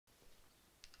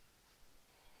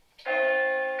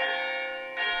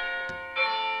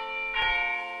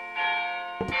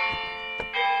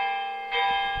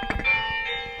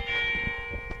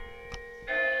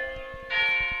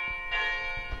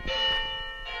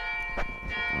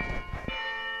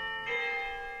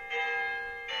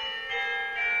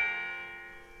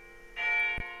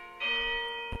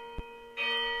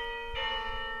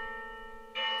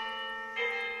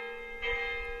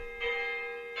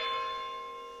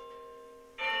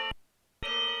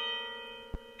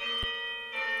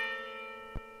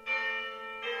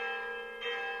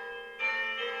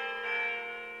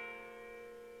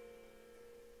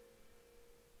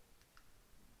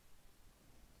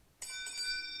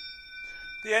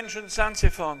The entrance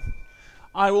antiphon.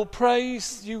 I will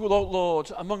praise you, O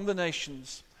Lord, among the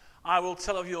nations. I will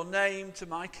tell of your name to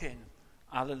my kin.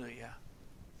 Alleluia.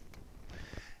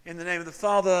 In the name of the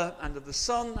Father, and of the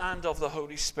Son, and of the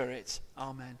Holy Spirit.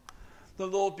 Amen. The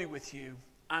Lord be with you,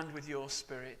 and with your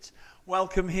spirit.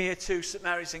 Welcome here to St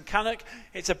Mary's in Cannock.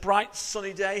 It's a bright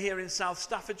sunny day here in South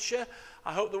Staffordshire.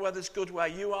 I hope the weather's good where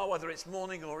you are, whether it's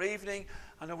morning or evening.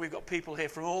 I know we've got people here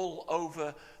from all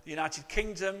over the United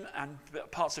Kingdom and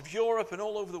parts of Europe and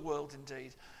all over the world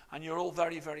indeed. And you're all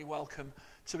very, very welcome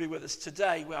to be with us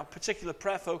today. Our particular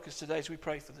prayer focus today is we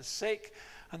pray for the sick.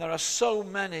 And there are so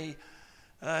many,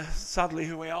 sadly,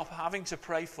 who we are having to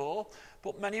pray for,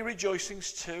 but many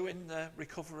rejoicings too in the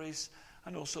recoveries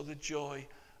and also the joy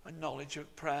and knowledge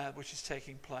of prayer which is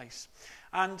taking place.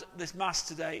 And this Mass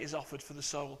today is offered for the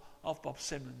soul of Bob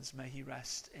Simmons. May he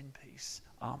rest in peace.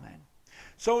 Amen.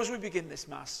 So as we begin this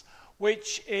Mass,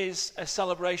 which is a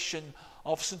celebration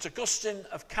of St Augustine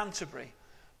of Canterbury,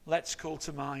 let's call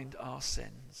to mind our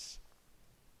sins.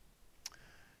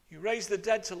 You raise the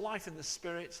dead to life in the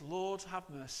Spirit. Lord, have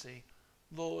mercy.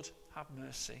 Lord, have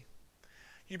mercy.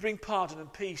 You bring pardon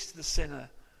and peace to the sinner.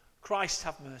 Christ,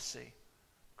 have mercy.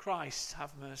 Christ,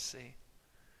 have mercy.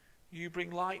 You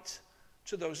bring light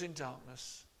to those in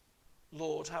darkness.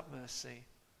 Lord, have mercy.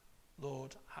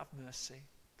 Lord, have mercy.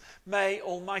 May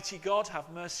Almighty God have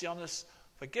mercy on us,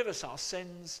 forgive us our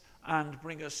sins, and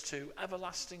bring us to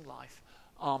everlasting life.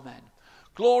 Amen.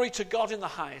 Glory to God in the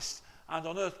highest, and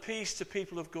on earth peace to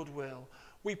people of good will.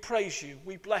 We praise you,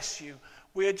 we bless you,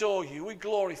 we adore you, we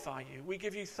glorify you, we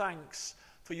give you thanks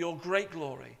for your great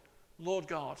glory. Lord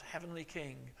God, Heavenly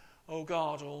King, O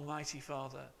God, Almighty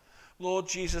Father, Lord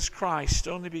Jesus Christ,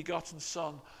 only begotten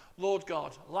Son, Lord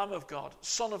God, Lamb of God,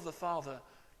 Son of the Father,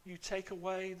 you take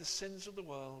away the sins of the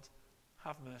world,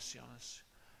 have mercy on us.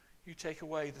 You take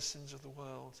away the sins of the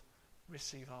world,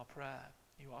 receive our prayer.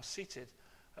 You are seated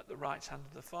at the right hand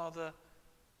of the Father,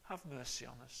 have mercy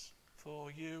on us.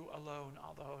 For you alone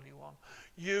are the Holy One.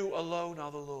 You alone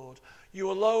are the Lord.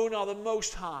 You alone are the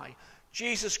Most High,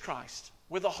 Jesus Christ,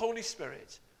 with the Holy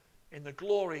Spirit, in the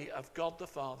glory of God the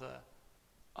Father.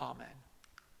 Amen.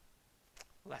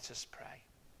 Let us pray.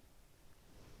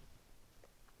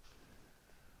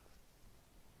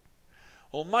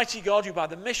 Almighty God, who by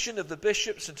the mission of the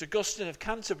Bishop St Augustine of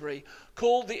Canterbury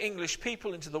called the English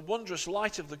people into the wondrous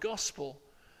light of the gospel,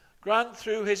 grant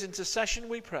through his intercession,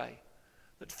 we pray,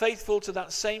 that faithful to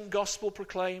that same gospel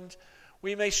proclaimed,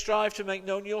 we may strive to make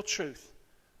known your truth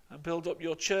and build up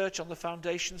your church on the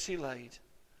foundations he laid.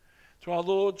 Through our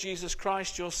Lord Jesus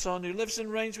Christ, your Son, who lives and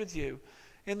reigns with you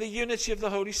in the unity of the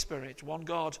Holy Spirit, one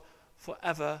God, for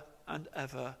ever and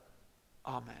ever.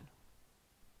 Amen.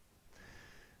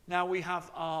 Now we have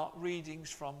our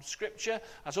readings from Scripture.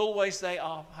 As always, they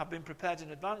have been prepared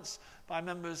in advance by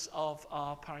members of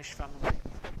our parish family.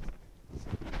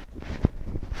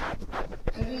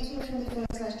 A reading from the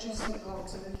first letter of St Paul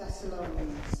to the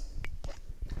Thessalonians.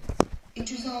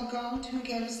 It was our God who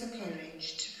gave us the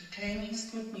courage to proclaim his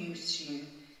good news to you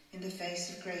in the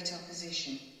face of great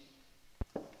opposition.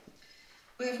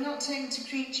 We have not taken to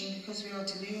preaching because we are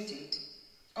deluded,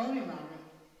 or immoral,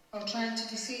 or trying to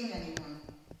deceive anyone.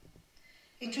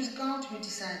 It was God who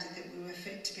decided that we were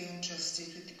fit to be entrusted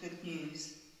with the good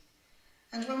news.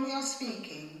 And when we are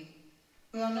speaking,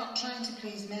 we are not trying to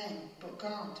please men, but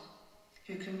God,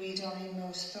 who can read our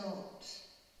inmost thoughts.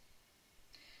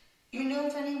 You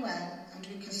know very well, and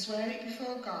we can swear it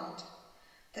before God,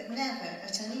 that never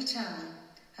at any time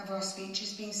have our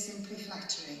speeches been simply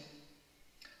flattery,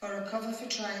 or a cover for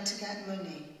trying to get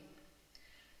money.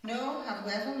 Nor have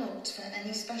we ever looked for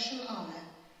any special honour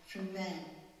from men,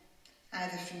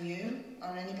 either from you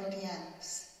or anybody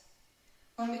else,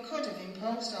 when we could have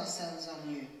imposed ourselves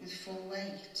on you with full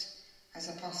weight as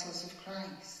apostles of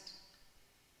Christ.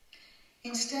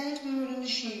 Instead, we were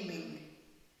unassuming,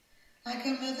 like a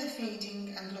mother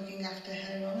feeding and looking after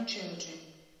her own children.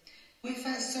 We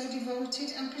felt so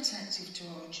devoted and protective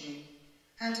towards you,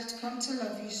 and had come to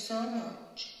love you so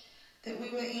much, that we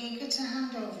were eager to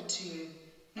hand over to you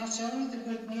not only the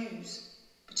good news,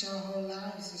 but our whole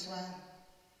lives as well.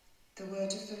 The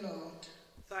word of the Lord.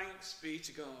 Thanks be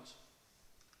to God.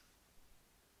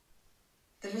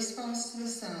 The response to the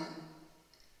psalm.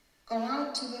 Go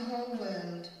out to the whole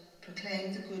world,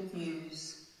 proclaim the good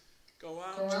news. Go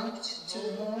out to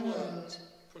the whole world,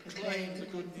 proclaim the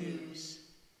good news.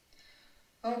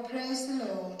 Oh, praise the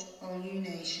Lord, all you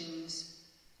nations.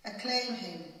 Acclaim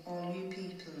him, all you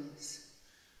peoples.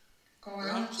 Go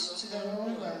out to the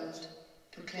whole world,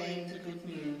 proclaim the good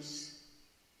news.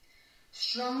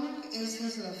 Strong is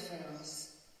his love for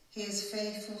us. He is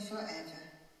faithful forever.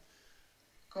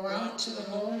 Go out to the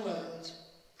whole world,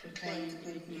 proclaim the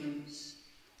good news.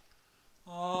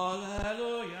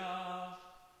 Alleluia,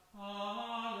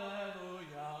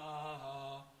 alleluia,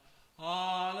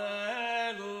 alleluia.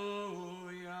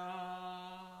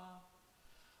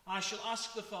 I shall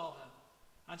ask the Father,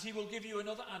 and he will give you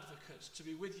another advocate to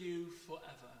be with you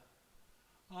forever.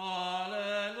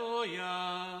 Alleluia,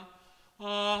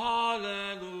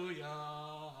 alleluia,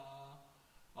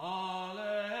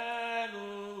 alleluia.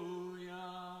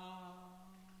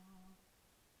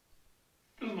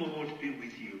 The Lord be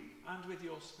with you. And with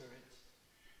your spirit.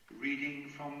 Reading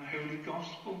from the Holy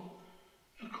Gospel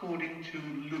according to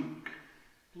Luke.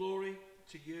 Glory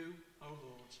to you, O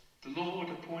Lord. The Lord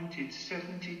appointed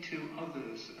 72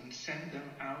 others and sent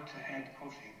them out ahead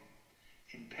of him,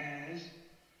 in pairs,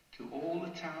 to all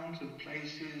the towns and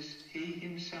places he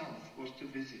himself was to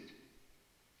visit.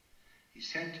 He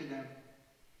said to them,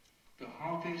 "The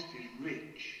harvest is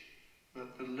rich,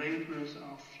 but the labourers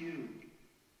are few.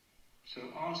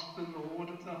 So ask the Lord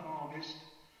of the harvest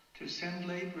to send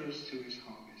labourers to his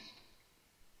harvest.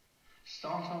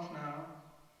 Start off now,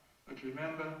 but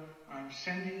remember, I am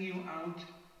sending you out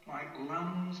like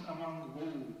lambs among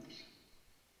wolves.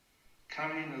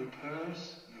 Carry no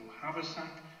purse, no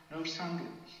haversack, no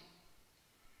sandals.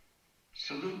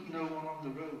 Salute no one on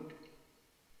the road.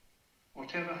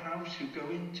 Whatever house you go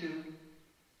into,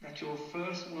 let your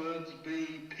first words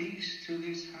be, 'Peace to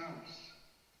this house.'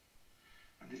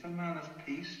 And if a man of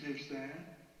peace lives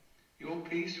there, your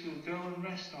peace will go and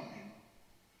rest on him.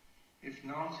 If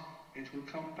not, it will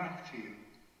come back to you.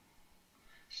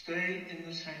 Stay in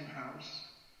the same house,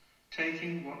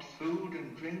 taking what food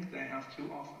and drink they have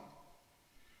to offer.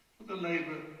 For the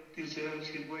labourer deserves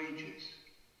his wages.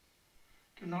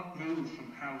 Do not move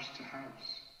from house to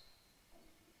house.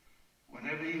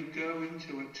 Whenever you go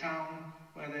into a town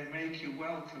where they make you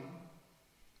welcome,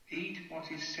 eat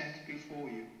what is set before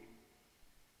you.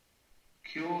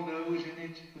 Cure those in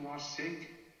it who are sick,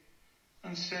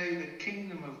 and say the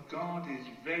kingdom of God is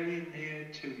very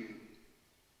near to you."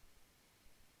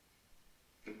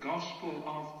 The Gospel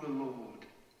of the Lord.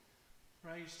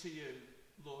 Praise to you,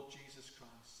 Lord Jesus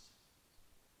Christ.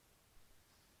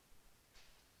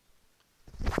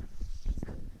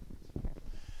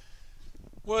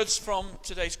 Words from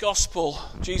today's Gospel.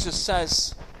 Jesus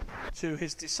says to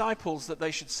his disciples that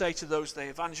they should say to those they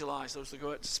evangelize, those they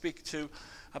go out to speak to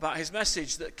about his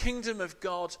message, that the kingdom of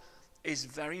God is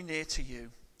very near to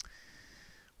you.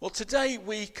 Well, today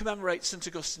we commemorate St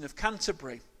Augustine of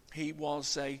Canterbury. He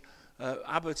was a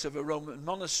abbot of a Roman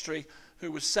monastery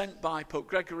who was sent by Pope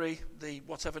Gregory, the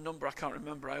whatever number, I can't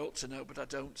remember, I ought to know, but I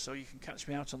don't, so you can catch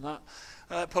me out on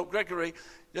that, Pope Gregory,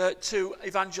 to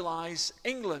evangelize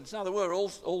England. Now, there were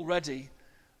already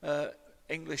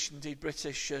English, indeed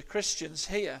British Christians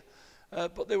here,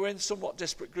 but they were in somewhat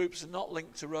disparate groups and not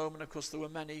linked to Rome, and of course there were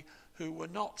many who were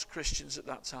not Christians at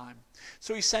that time.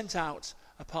 So he sent out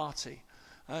a party,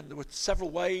 and there were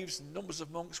several waves, and numbers of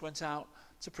monks went out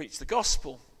to preach the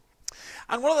gospel.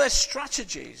 And one of their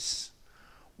strategies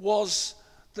was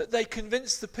that they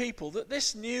convinced the people that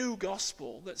this new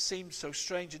gospel that seemed so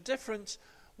strange and different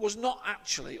was not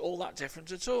actually all that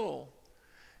different at all.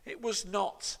 It was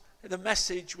not, the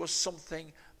message was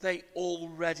something they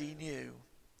already knew.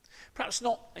 Perhaps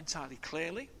not entirely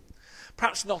clearly,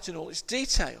 perhaps not in all its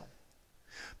detail,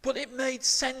 but it made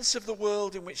sense of the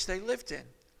world in which they lived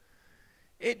in.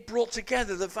 It brought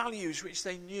together the values which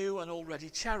they knew and already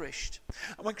cherished.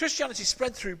 And when Christianity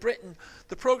spread through Britain,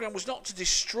 the programme was not to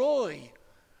destroy,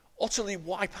 utterly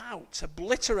wipe out,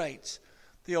 obliterate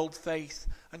the old faith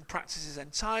and practices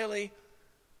entirely,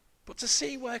 but to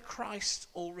see where Christ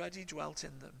already dwelt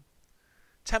in them.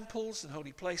 Temples and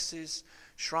holy places,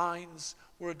 shrines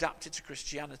were adapted to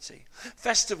Christianity.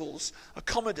 Festivals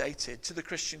accommodated to the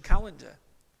Christian calendar.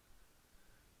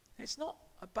 It's not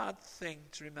a bad thing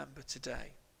to remember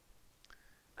today.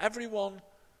 Everyone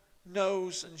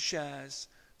knows and shares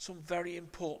some very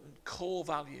important core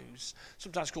values,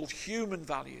 sometimes called human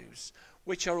values,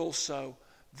 which are also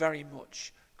very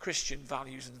much Christian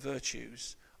values and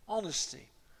virtues.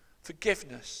 Honesty,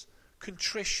 forgiveness,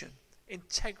 contrition,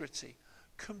 integrity,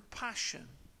 compassion.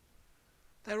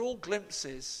 They're all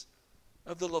glimpses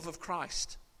of the love of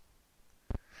Christ.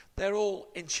 They're all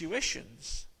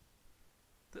intuitions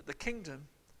that the kingdom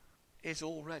is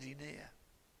already near.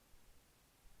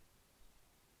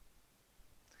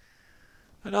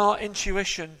 And our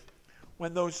intuition,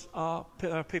 when those are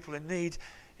people in need,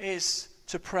 is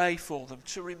to pray for them,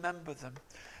 to remember them.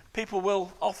 People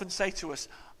will often say to us,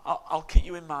 I'll keep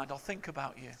you in mind, I'll think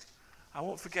about you, I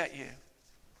won't forget you.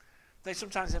 They're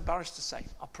sometimes embarrassed to say,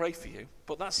 I'll pray for you,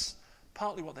 but that's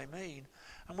partly what they mean.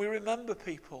 And we remember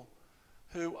people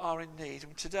who are in need.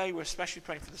 And today we're especially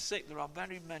praying for the sick. There are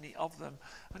very many of them.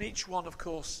 And each one, of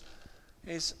course,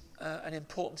 is an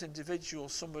important individual,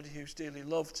 somebody who's dearly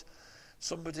loved,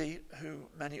 somebody who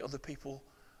many other people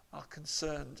are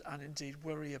concerned and indeed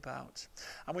worry about.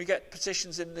 And we get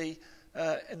petitions in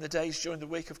the days during the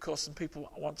week, of course, and people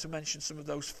want to mention some of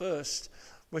those first,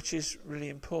 which is really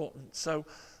important. So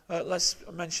let's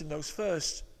mention those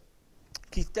first.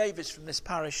 Keith Davis from this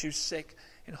parish, who's sick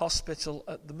in hospital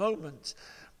at the moment.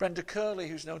 Brenda Curley,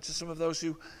 who's known to some of those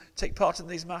who take part in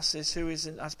these masses, who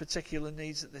has particular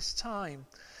needs at this time.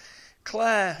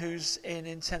 Claire, who's in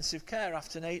intensive care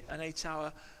after an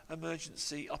 8-hour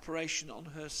emergency operation on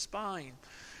her spine.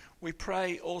 We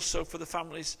pray also for the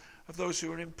families of those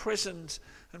who are imprisoned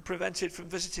and prevented from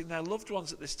visiting their loved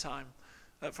ones at this time,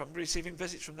 from receiving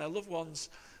visits from their loved ones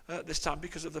at this time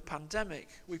because of the pandemic.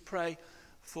 We pray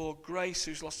for Grace,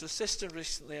 who's lost her sister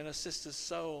recently, and her sister's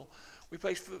soul. We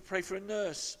pray for a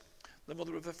nurse, the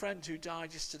mother of a friend who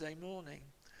died yesterday morning.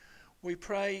 We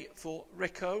pray for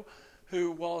Rico,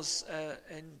 who was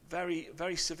very,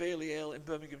 very severely ill in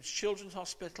Birmingham's Children's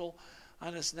Hospital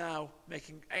and is now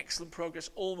making excellent progress,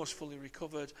 almost fully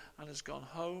recovered, and has gone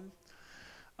home.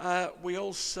 We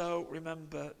also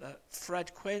remember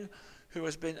Fred Quinn, who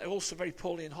has been also very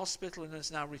poorly in hospital and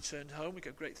has now returned home. We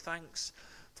give great thanks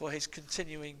for his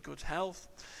continuing good health.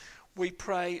 We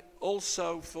pray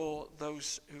also for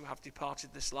those who have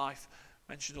departed this life.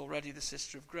 Mentioned already the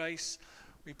Sister of Grace.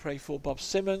 We pray for Bob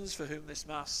Simmons, for whom this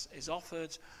Mass is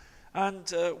offered.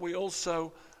 And we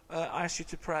also ask you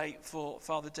to pray for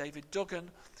Father David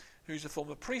Duggan, who's a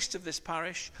former priest of this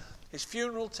parish. His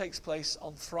funeral takes place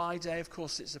on Friday. Of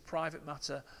course, it's a private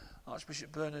matter.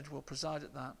 Archbishop Bernard will preside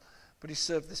at that. But he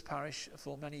served this parish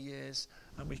for many years,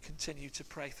 and we continue to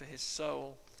pray for his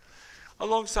soul.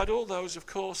 Alongside all those, of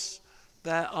course,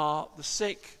 there are the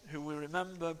sick who we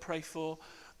remember and pray for.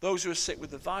 Those who are sick with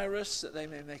the virus, that they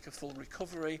may make a full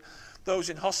recovery.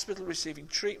 Those in hospital receiving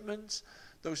treatment.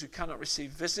 Those who cannot receive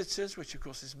visitors, which of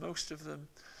course is most of them.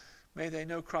 May they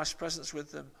know Christ's presence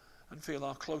with them and feel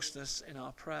our closeness in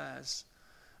our prayers.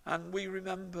 And we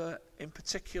remember in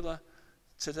particular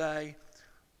today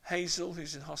Hazel,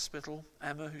 who's in hospital.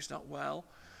 Emma, who's not well.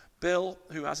 Bill,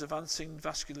 who has advancing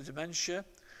vascular dementia.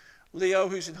 Leo,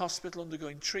 who's in hospital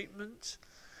undergoing treatment.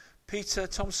 Peter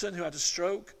Thompson, who had a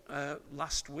stroke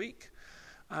last week,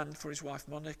 and for his wife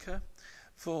Monica.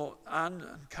 For Anne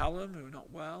and Callum, who are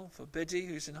not well. For Biddy,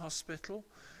 who's in hospital.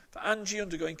 For Angie,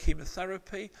 undergoing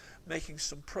chemotherapy, making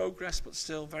some progress, but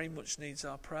still very much needs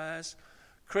our prayers.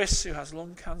 Chris, who has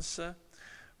lung cancer.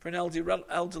 For an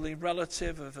elderly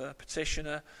relative of a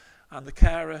petitioner and the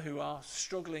carer who are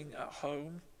struggling at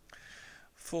home.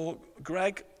 For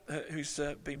Greg, who's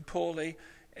been poorly,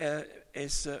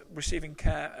 is receiving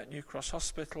care at New Cross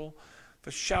Hospital. For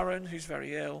Sharon, who's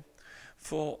very ill.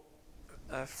 For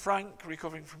Frank,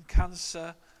 recovering from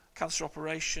cancer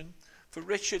operation. For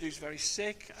Richard, who's very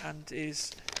sick and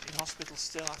is in hospital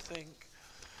still, I think.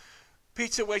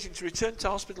 Peter, waiting to return to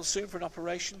hospital soon for an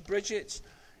operation. Bridget,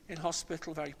 in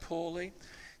hospital very poorly.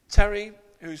 Terry,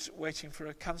 who's waiting for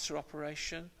a cancer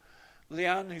operation.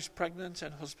 Leanne, who's pregnant,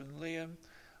 and husband Liam.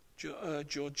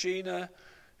 Georgina,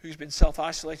 who's been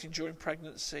self-isolating during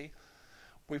pregnancy.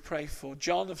 We pray for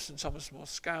John of St Thomas More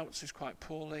Scouts, who's quite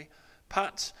poorly.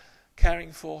 Pat,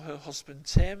 caring for her husband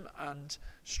Tim and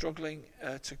struggling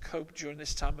to cope during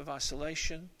this time of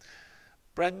isolation.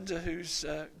 Brenda, who's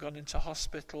gone into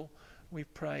hospital. We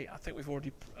pray, I think we've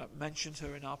already mentioned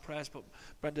her in our prayers, but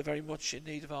Brenda very much in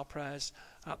need of our prayers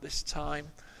at this time.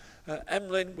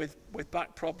 Emlyn with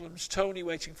back problems. Tony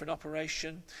waiting for an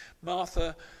operation.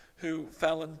 Martha, who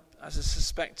fell and has a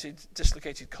suspected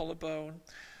dislocated collarbone.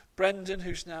 Brendan,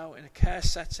 who's now in a care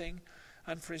setting,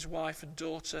 and for his wife and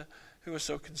daughter, who are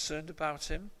so concerned about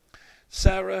him.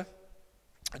 Sarah,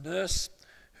 a nurse,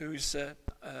 who's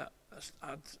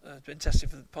been tested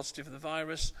positive for the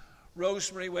virus.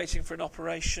 Rosemary, waiting for an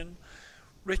operation.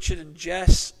 Richard and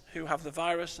Jess, who have the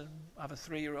virus and have a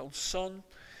 3-year-old son.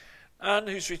 Anne,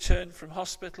 who's returned from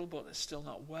hospital but is still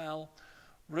not well.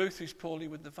 Ruth, who's poorly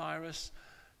with the virus.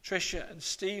 Tricia and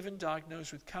Stephen,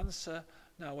 diagnosed with cancer,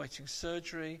 now awaiting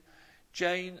surgery.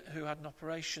 Jane, who had an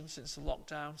operation since the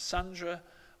lockdown. Sandra,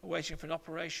 waiting for an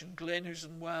operation. Glyn, who's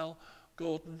unwell.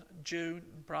 Gordon, June,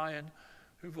 and Brian,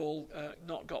 who've all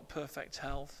not got perfect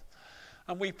health.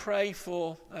 And we pray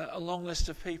for a long list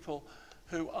of people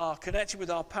who are connected with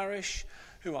our parish,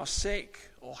 who are sick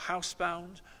or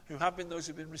housebound, who have been those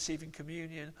who have been receiving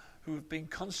communion, who have been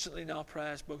constantly in our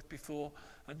prayers both before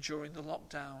and during the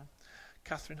lockdown.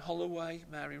 Catherine Holloway,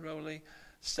 Mary Rowley,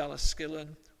 Stella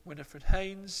Skillen, Winifred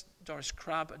Haynes, Doris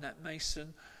Crabb, Annette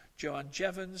Mason, Joanne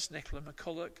Jevons, Nicola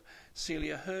McCulloch,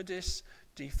 Celia Hurdis,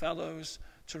 Dee Fellows,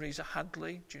 Teresa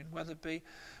Hadley, June Weatherby,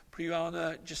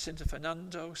 Priana Jacinta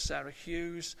Fernando, Sarah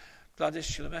Hughes, Gladys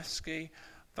Shilemewski,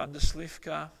 Vanda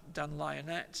Slivka, Dan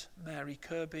Lionette, Mary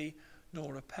Kirby,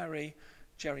 Nora Perry,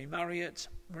 Jerry Marriott,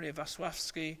 Maria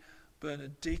Vaswowski,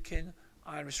 Bernard Deakin,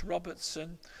 Iris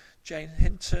Robertson, Jane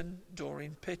Hinton,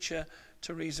 Doreen Pitcher,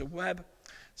 Teresa Webb,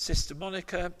 Sister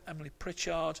Monica, Emily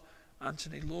Pritchard,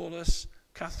 Anthony Lawless,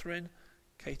 Catherine,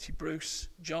 Katie Bruce,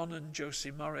 John and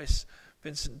Josie Morris,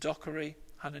 Vincent Dockery,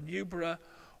 Hannah Newborough,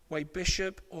 Wade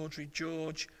Bishop, Audrey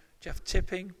George, Jeff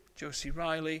Tipping, Josie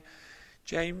Riley,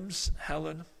 James,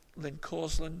 Helen, Lynn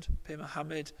Causland, Pim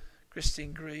Hamid,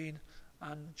 Christine Green,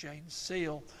 and Jane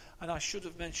Seal. And I should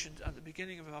have mentioned at the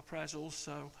beginning of our prayers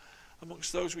also,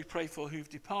 amongst those we pray for who've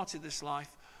departed this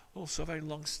life, also a very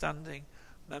long-standing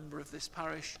member of this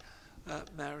parish,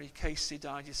 Mary Casey,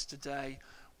 died yesterday.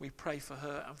 We pray for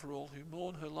her and for all who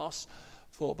mourn her loss,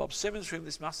 for Bob Simmons, for whom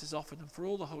this Mass is offered, and for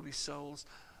all the holy souls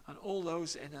and all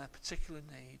those in particular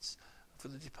needs. For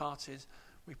the departed,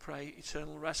 we pray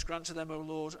eternal rest. Grant to them, O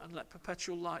Lord, and let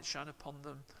perpetual light shine upon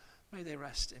them. May they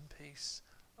rest in peace.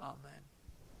 Amen.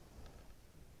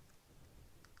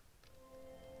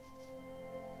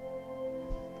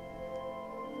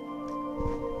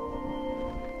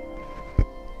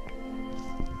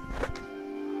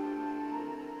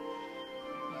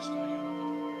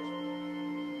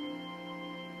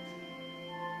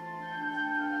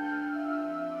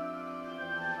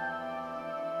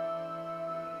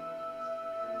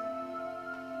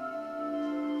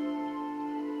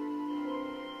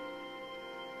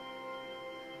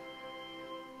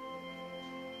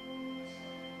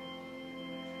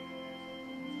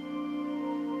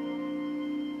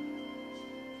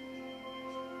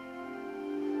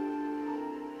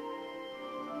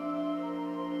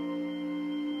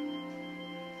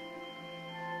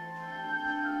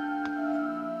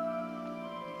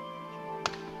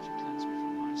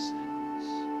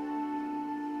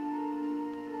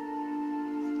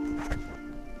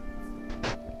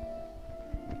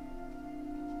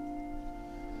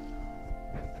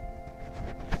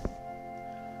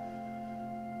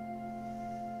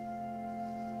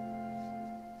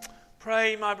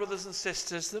 Pray, my brothers and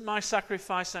sisters, that my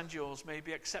sacrifice and yours may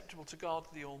be acceptable to God,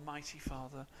 the Almighty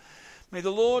Father. May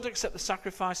the Lord accept the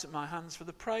sacrifice at my hands for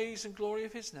the praise and glory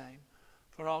of his name,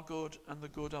 for our good and the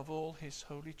good of all his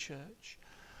holy church.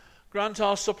 Grant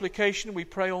our supplication, we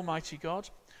pray, Almighty God,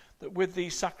 that with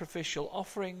these sacrificial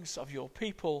offerings of your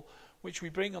people, which we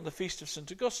bring on the feast of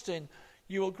St Augustine,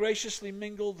 you will graciously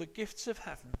mingle the gifts of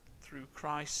heaven through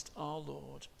Christ our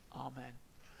Lord. Amen.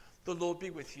 The Lord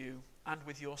be with you and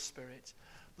with your spirit.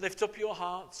 Lift up your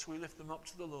hearts, we lift them up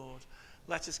to the Lord.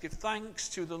 Let us give thanks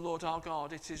to the Lord our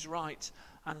God. It is right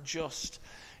and just.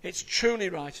 It's truly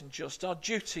right and just, our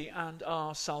duty and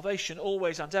our salvation,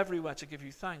 always and everywhere to give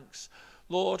you thanks.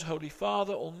 Lord, Holy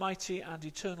Father, Almighty and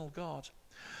eternal God.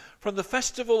 From the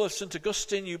festival of St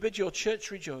Augustine you bid your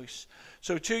church rejoice.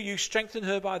 So too you strengthen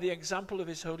her by the example of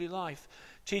his holy life.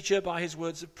 Teach her by his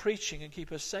words of preaching and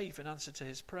keep her safe in answer to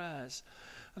his prayers.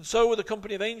 And so with the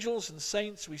company of angels and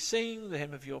saints we sing the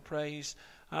hymn of your praise,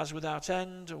 as without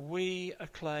end we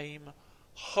acclaim,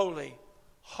 Holy,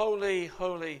 holy,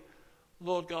 holy,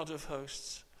 Lord God of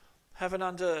hosts. Heaven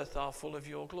and earth are full of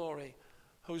your glory.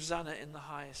 Hosanna in the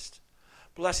highest.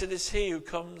 Blessed is he who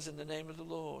comes in the name of the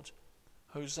Lord.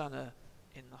 Hosanna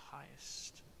in the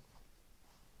highest.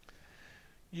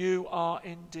 You are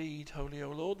indeed holy, O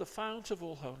Lord, the fount of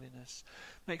all holiness.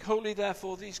 Make holy,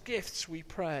 therefore, these gifts, we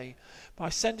pray, by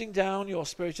sending down your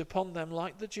Spirit upon them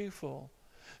like the dewfall,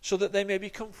 so that they may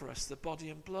become for us the body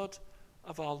and blood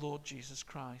of our Lord Jesus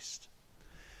Christ.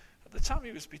 At the time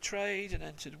he was betrayed and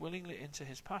entered willingly into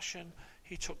his passion,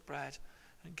 he took bread,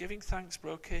 and giving thanks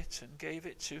broke it and gave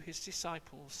it to his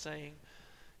disciples, saying,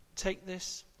 Take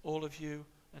this, all of you,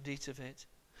 and eat of it,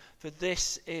 for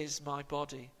this is my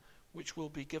body, which will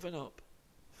be given up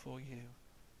for you.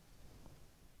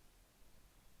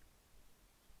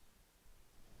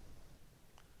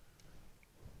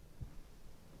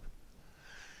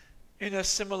 In a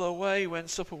similar way, when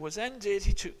supper was ended,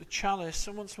 he took the chalice,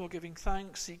 and once more giving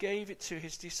thanks, he gave it to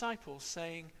his disciples,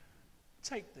 saying,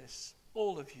 Take this,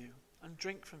 all of you, and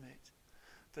drink from it,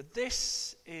 for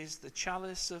this is the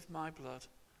chalice of my blood,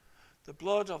 the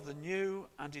blood of the new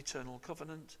and eternal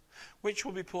covenant, which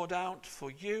will be poured out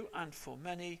for you and for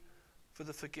many for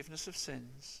the forgiveness of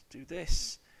sins. Do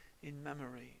this in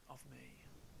memory of me.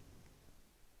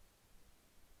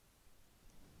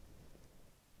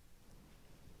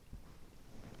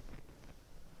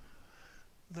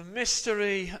 The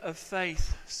mystery of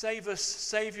faith. Save us,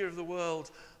 Saviour of the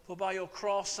world, for by your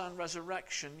cross and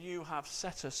resurrection you have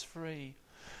set us free.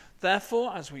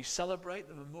 Therefore, as we celebrate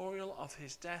the memorial of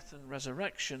his death and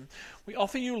resurrection, we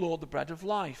offer you, Lord, the bread of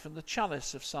life and the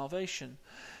chalice of salvation,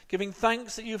 giving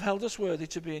thanks that you've held us worthy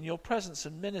to be in your presence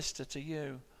and minister to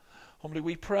you. Humbly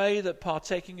we pray that,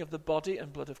 partaking of the body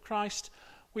and blood of Christ,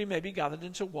 we may be gathered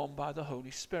into one by the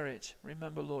Holy Spirit.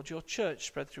 Remember, Lord, your church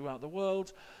spread throughout the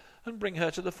world, and bring her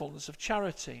to the fullness of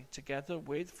charity, together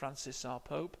with Francis our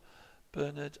Pope,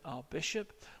 Bernard our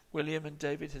Bishop, William and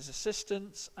David his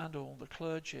assistants, and all the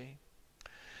clergy.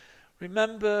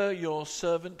 Remember your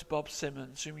servant Bob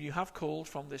Simmons, whom you have called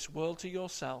from this world to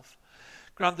yourself.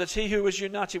 Grant that he who was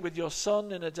united with your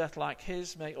Son in a death like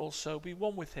his may also be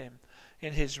one with him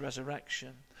in his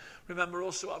resurrection. Remember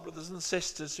also our brothers and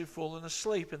sisters who've fallen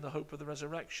asleep in the hope of the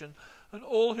resurrection, and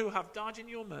all who have died in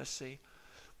your mercy.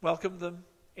 Welcome them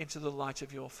into the light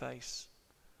of your face.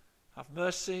 Have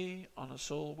mercy on us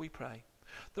all, we pray,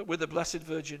 that with the Blessed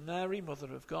Virgin Mary,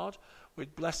 Mother of God,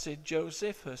 with blessed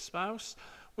Joseph, her spouse,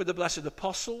 with the blessed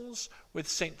apostles, with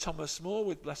St Thomas More,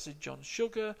 with blessed John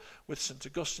Sugar, with St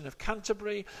Augustine of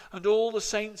Canterbury, and all the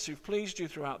saints who've pleased you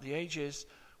throughout the ages,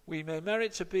 we may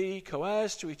merit to be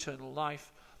co-heirs to eternal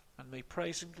life, and may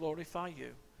praise and glorify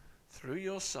you through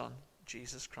your Son,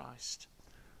 Jesus Christ.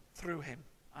 Through him,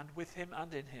 and with him,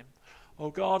 and in him, O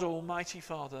God, Almighty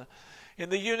Father, in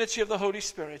the unity of the Holy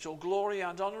Spirit, all glory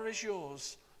and honour is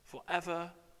yours for ever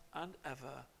and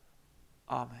ever.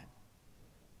 Amen.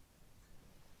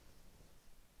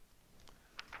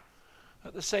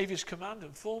 At the Saviour's command,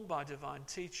 informed by divine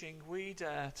teaching, we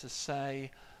dare to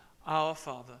say, Our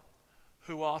Father,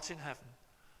 who art in heaven,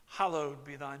 hallowed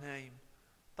be thy name.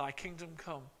 Thy kingdom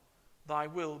come, thy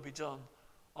will be done,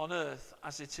 on earth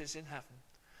as it is in heaven.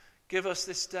 Give us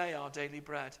this day our daily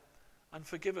bread, and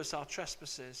forgive us our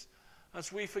trespasses,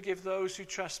 as we forgive those who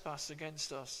trespass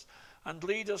against us. And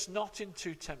lead us not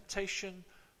into temptation,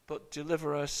 but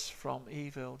deliver us from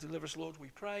evil. Deliver us, Lord, we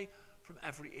pray, from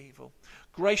every evil.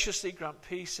 Graciously grant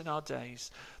peace in our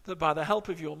days, that by the help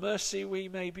of your mercy we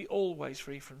may be always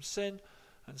free from sin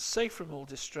and safe from all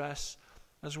distress,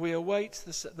 as we await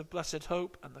the blessed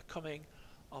hope and the coming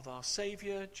of our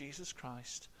Saviour, Jesus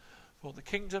Christ. For the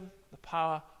kingdom, the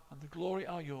power, and the glory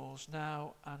are yours,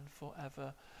 now and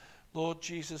forever. Lord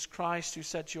Jesus Christ, who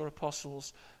said to your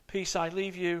apostles, Peace I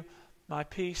leave you, my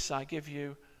peace I give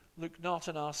you. Look not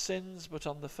on our sins, but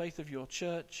on the faith of your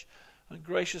church, and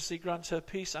graciously grant her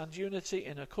peace and unity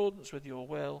in accordance with your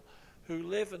will, who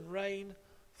live and reign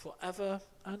for ever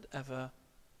and ever.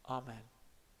 Amen.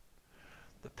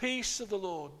 The peace of the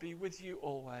Lord be with you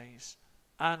always,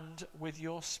 and with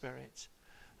your spirit.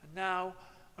 And now,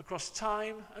 across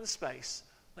time and space,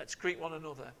 let's greet one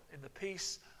another in the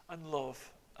peace and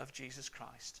love of Jesus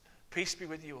Christ. Peace be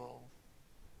with you all.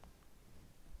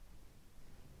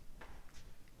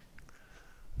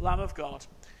 Lamb of God,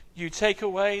 you take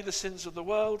away the sins of the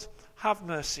world, have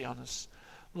mercy on us.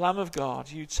 Lamb of God,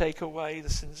 you take away the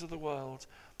sins of the world,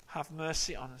 have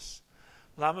mercy on us.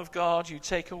 Lamb of God, you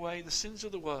take away the sins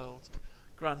of the world,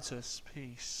 grant us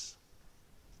peace.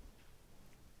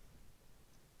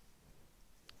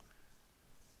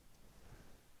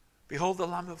 Behold the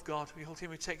Lamb of God, behold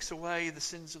him who takes away the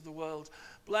sins of the world.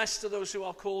 Blessed are those who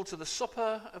are called to the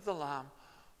supper of the Lamb.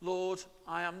 Lord,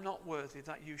 I am not worthy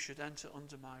that you should enter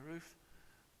under my roof,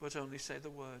 but only say the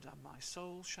word, and my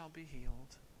soul shall be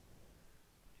healed.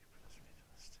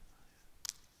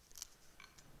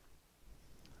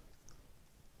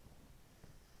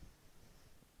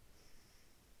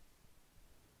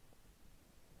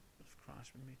 Of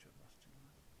Christ, we meet you at lasting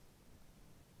life.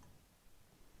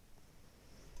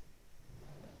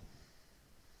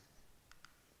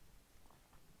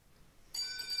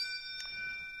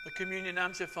 The communion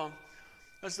antiphon.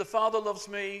 As the Father loves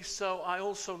me, so I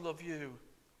also love you.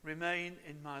 Remain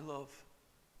in my love.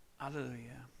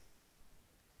 Alleluia.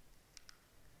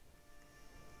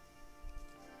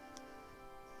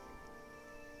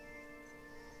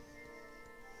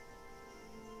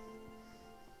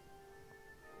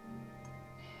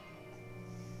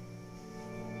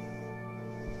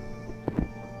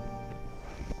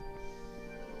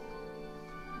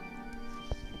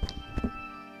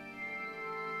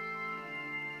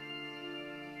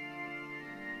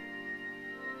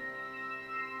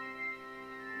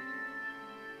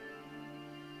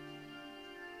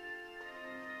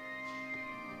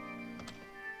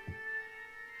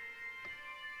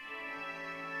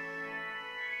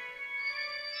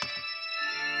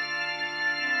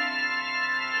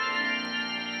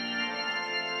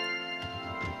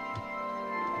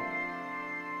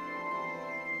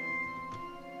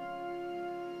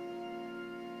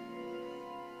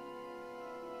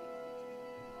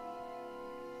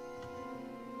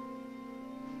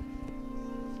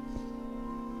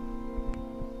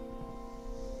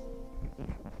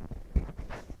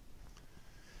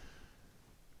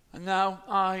 And now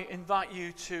I invite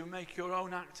you to make your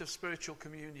own act of spiritual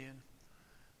communion.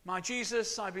 My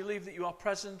Jesus, I believe that you are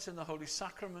present in the holy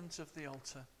sacrament of the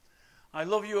altar. I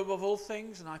love you above all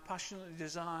things, and I passionately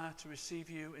desire to receive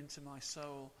you into my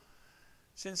soul.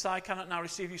 Since I cannot now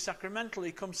receive you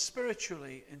sacramentally, come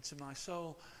spiritually into my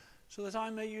soul, so that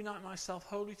I may unite myself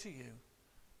wholly to you,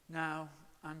 now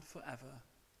and forever.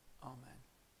 Amen.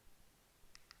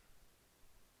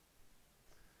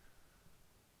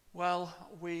 Well,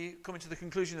 we come to the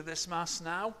conclusion of this Mass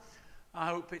now. I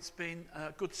hope it's been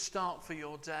a good start for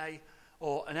your day,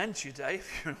 or an end to your day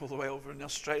if you're all the way over in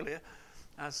Australia,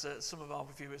 as some of our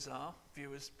viewers are.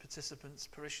 Viewers, participants,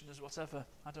 parishioners, whatever.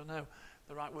 I don't know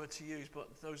the right word to use,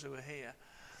 but those who are here.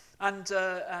 And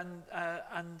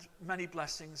many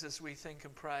blessings as we think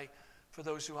and pray for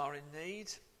those who are in need,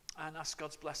 and ask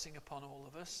God's blessing upon all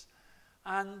of us.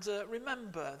 And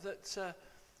remember that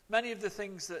many of the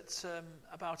things that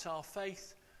about our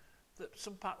faith that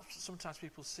sometimes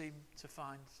people seem to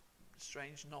find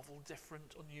strange, novel,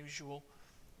 different, unusual,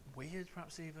 weird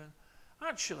perhaps even,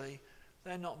 actually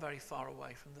they're not very far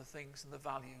away from the things and the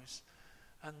values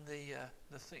and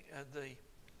the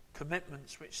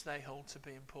commitments which they hold to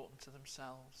be important to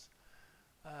themselves.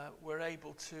 We're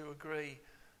able to agree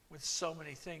with so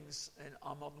many things in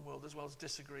our modern world, as well as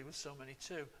disagree with so many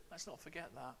too. Let's not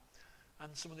forget that.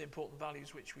 And some of the important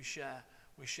values which we share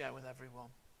with everyone.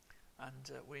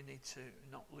 And we need to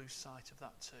not lose sight of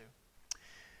that too.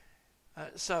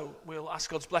 So we'll ask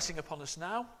God's blessing upon us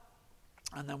now,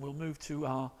 and then we'll move to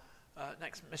our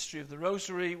next mystery of the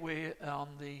Rosary. We're on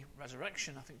the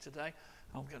resurrection, I think, today.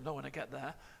 I'm going to know when I get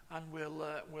there. And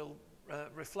we'll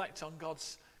reflect on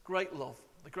God's great love,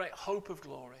 the great hope of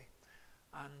glory,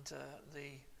 and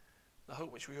the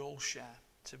hope which we all share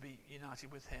to be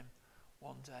united with him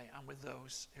one day, and with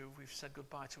those who we've said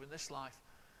goodbye to in this life,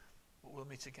 but we'll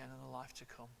meet again in the life to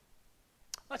come.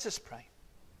 Let us pray.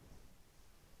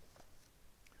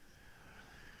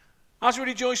 As we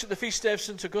rejoice at the feast day of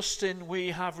St Augustine, we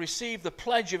have received the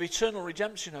pledge of eternal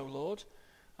redemption, O Lord,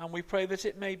 and we pray that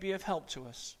it may be of help to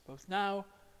us, both now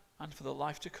and for the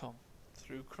life to come.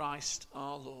 Through Christ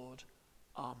our Lord.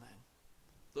 Amen.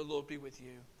 The Lord be with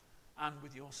you and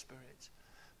with your spirit.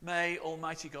 May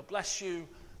Almighty God bless you,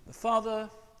 the Father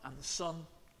and the Son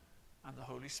and the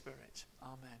Holy Spirit.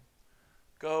 Amen.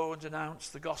 Go and announce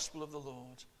the gospel of the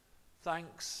Lord.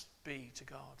 Thanks be to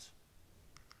God.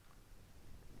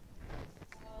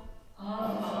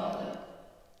 Our Father.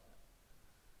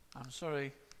 I'm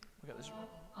sorry. We'll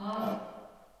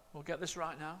get this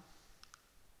right now.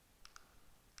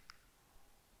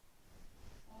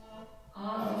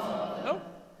 Our Father, No.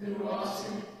 who art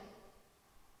in...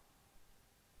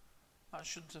 That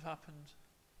shouldn't have happened.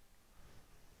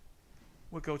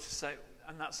 We'll go to say,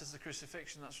 and that says the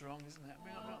crucifixion. That's wrong, isn't it?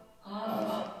 Our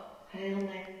Father. Hail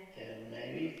Mary. Hail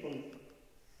Mary, full of...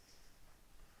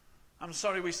 I'm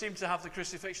sorry, we seem to have the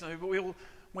crucifixion, but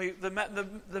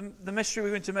the mystery we're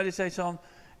going to meditate on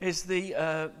is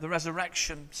the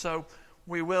resurrection. So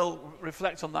we will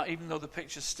reflect on that, even though the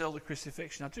picture's still the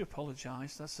crucifixion. I do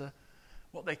apologise. That's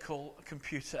what they call a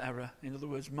computer error. In other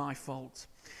words, my fault.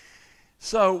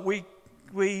 So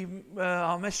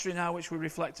our mystery now, which we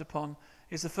reflect upon,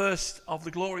 is the first of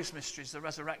the glorious mysteries, the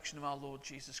resurrection of our Lord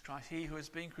Jesus Christ. He who has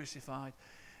been crucified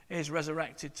is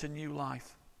resurrected to new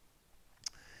life.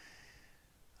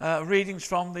 Readings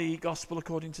from the Gospel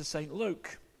according to St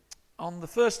Luke. On the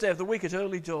first day of the week at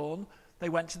early dawn, they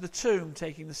went to the tomb,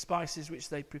 taking the spices which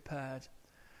they prepared.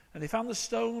 And they found the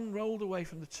stone rolled away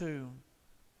from the tomb.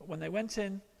 But when they went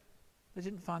in, they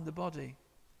didn't find the body.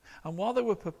 And while they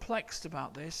were perplexed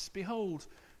about this, behold,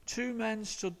 two men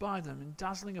stood by them in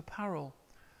dazzling apparel.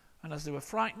 And as they were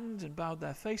frightened and bowed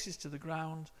their faces to the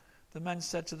ground, the men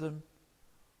said to them,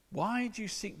 "Why do you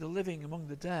seek the living among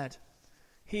the dead?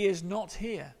 He is not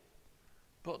here,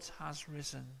 but has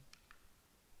risen."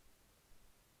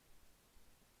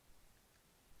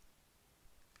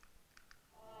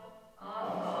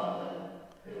 Our Father,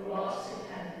 who art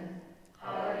in heaven,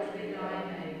 hallowed be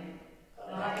thy name.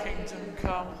 Thy kingdom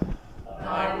come,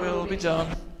 thy will be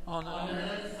done, on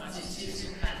earth as it is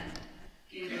in heaven.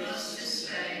 Give us this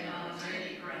day our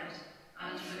daily bread,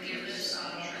 and forgive us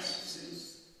our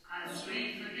trespasses, as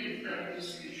we forgive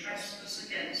those who trespass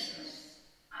against us.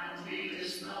 And lead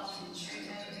us not into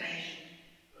temptation,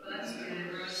 but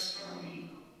deliver us from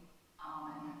evil.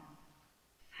 Amen.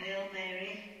 Hail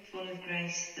Mary, full of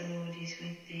grace, the Lord is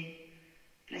with thee.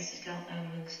 Blessed art thou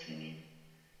amongst women.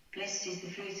 Blessed is the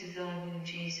fruit of thy womb,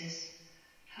 Jesus.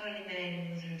 Holy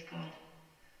Mary, Mother of God,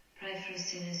 pray for us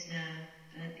sinners now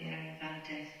and at the hour of our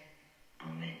death.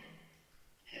 Amen.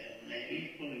 Hail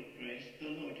Mary, full of grace, the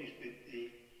Lord is with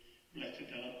thee.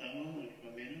 Blessed art thou among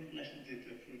women, and blessed is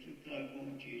the fruit of thy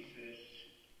womb, Jesus.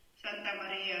 Santa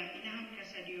Maria, ina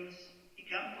casa Dios,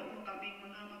 ikampo mo kami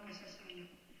mga makasasala,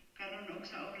 karon og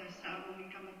sa oras sa among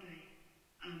ikamatay.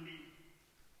 Amen.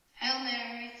 Hail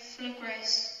Mary, full of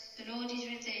grace, the Lord is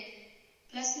with thee.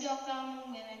 Blessed art thou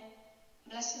among women, and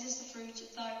blessed is the fruit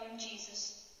of thy womb,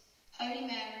 Jesus. Holy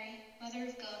Mary, Mother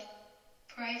of God,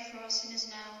 pray for us sinners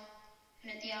now,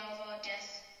 and at the hour of our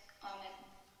death. Amen.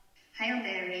 Hail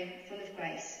Mary, full of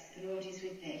grace, the Lord is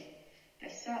with thee.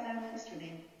 Blessed art thou amongst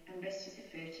women, and blessed is the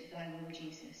fruit of thy womb,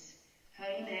 Jesus.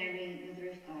 Holy Mary,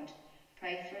 Mother of God,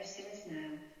 pray for us sinners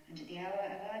now, and at the hour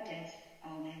of our death.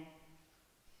 Amen.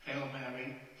 Hail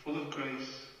Mary, full of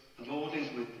grace, the Lord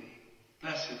is with thee.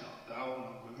 Blessed art thou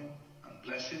among women, and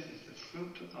blessed is the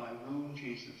fruit of thy womb,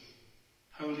 Jesus.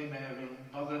 Holy Mary,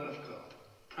 Mother of God,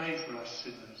 pray for us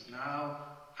sinners now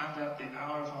and at the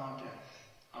hour of our death.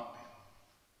 Amen.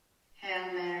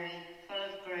 Hail Mary, full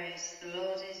of grace, the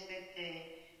Lord is with thee.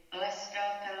 Blessed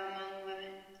art thou among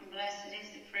women, and blessed is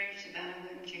the fruit of thy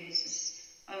womb, Jesus.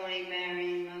 Holy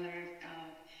Mary, Mother of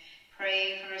God,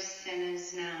 pray for us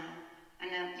sinners now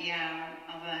and at the hour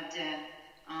of our death.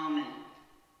 Amen.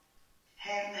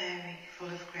 Hail Mary, full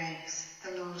of grace,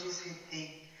 the Lord is with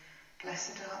thee.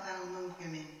 Blessed art thou among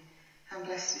women, and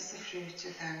blessed is the fruit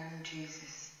of thy womb,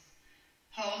 Jesus.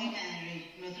 Holy Mary,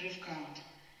 Mother of God,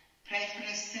 pray for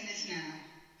us sinners now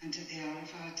and at the hour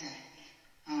of our death.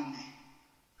 Amen.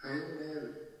 Hail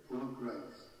Mary, full of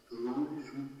grace, the Lord is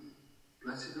with thee.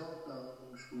 Blessed art thou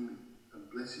amongst women, and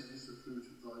blessed is the fruit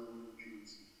of thy womb,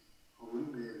 Jesus. Holy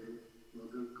Mary,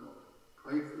 Mother of God,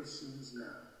 pray for us sinners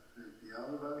now and at the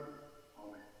hour of our death.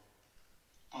 Amen.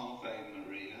 Ave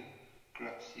Maria,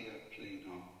 gratia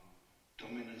plena,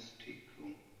 Dominus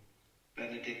tecum,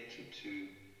 benedicta tu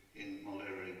in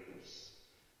mulieribus,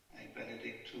 et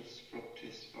benedictus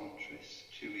fructus ventris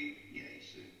tui,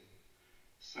 Iesu.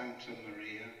 Sancta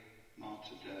Maria,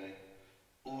 Mater Dei,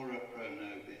 ora pro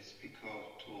nobis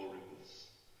peccatoribus,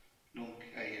 nunc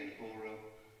et in hora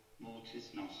mortis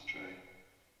nostrae.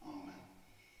 Amen.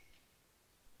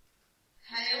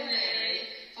 Hail Mary,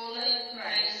 full of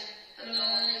grace, the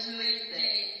Lord is with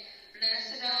thee.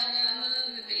 Blessed art thou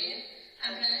among women,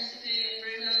 and blessed is the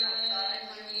fruit of thy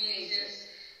womb, Jesus.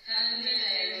 Holy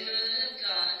Mary, Mother of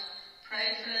God, pray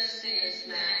for us sinners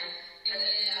now and at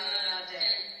the hour of our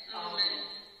death. Amen.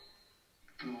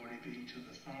 Glory be to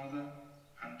the Father,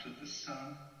 and to the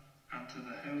Son, and to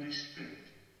the Holy Spirit,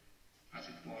 as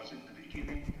it was in the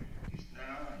beginning, is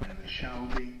now, and ever shall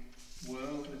be,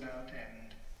 world without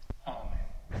end. Amen.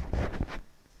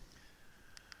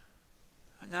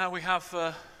 And now we have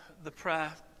the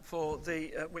prayer for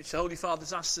which the Holy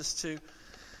Father's asked us to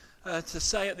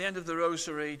say at the end of the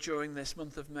Rosary during this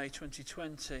month of May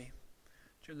 2020,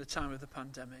 during the time of the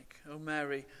pandemic. O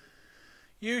Mary,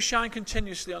 you shine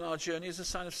continuously on our journey as a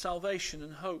sign of salvation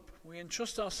and hope. We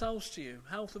entrust ourselves to you,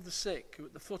 health of the sick who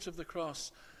at the foot of the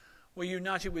cross were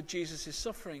united with Jesus'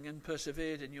 suffering and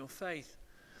persevered in your faith.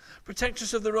 Protect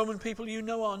us of the Roman people. You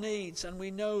know our needs, and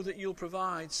we know that you'll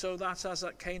provide, so that as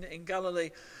at Cana in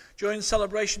Galilee, joy and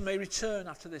celebration may return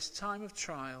after this time of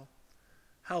trial.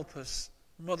 Help us,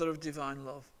 Mother of divine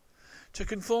love, to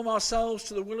conform ourselves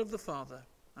to the will of the Father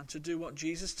and to do what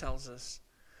Jesus tells us.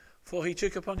 For he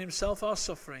took upon himself our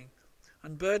suffering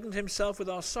and burdened himself with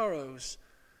our sorrows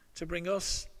to bring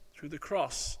us, through the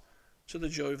cross, to the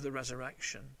joy of the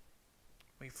resurrection.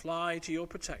 We fly to your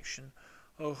protection,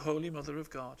 O Holy Mother of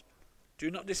God.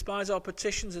 Do not despise our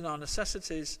petitions and our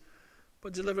necessities,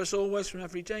 but deliver us always from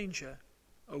every danger,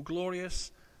 O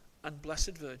glorious and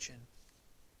blessed Virgin.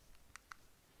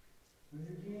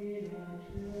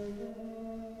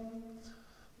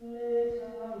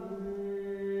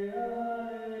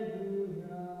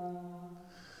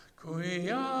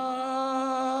 Quiaque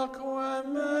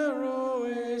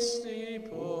meruisti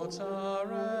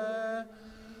potare,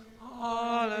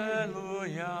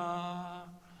 Alleluia.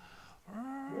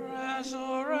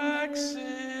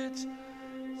 Resurrexit,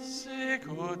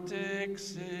 sicut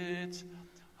dixit,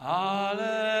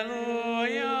 Alleluia.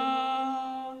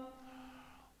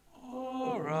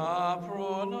 Ora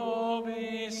pro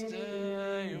nobis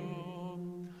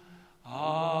Deum,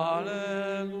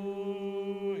 Alleluia.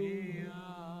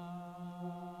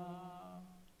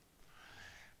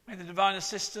 May the divine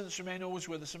assistance remain always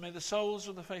with us, and may the souls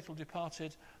of the faithful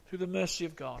departed, through the mercy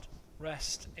of God,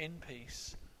 rest in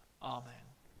peace. Amen.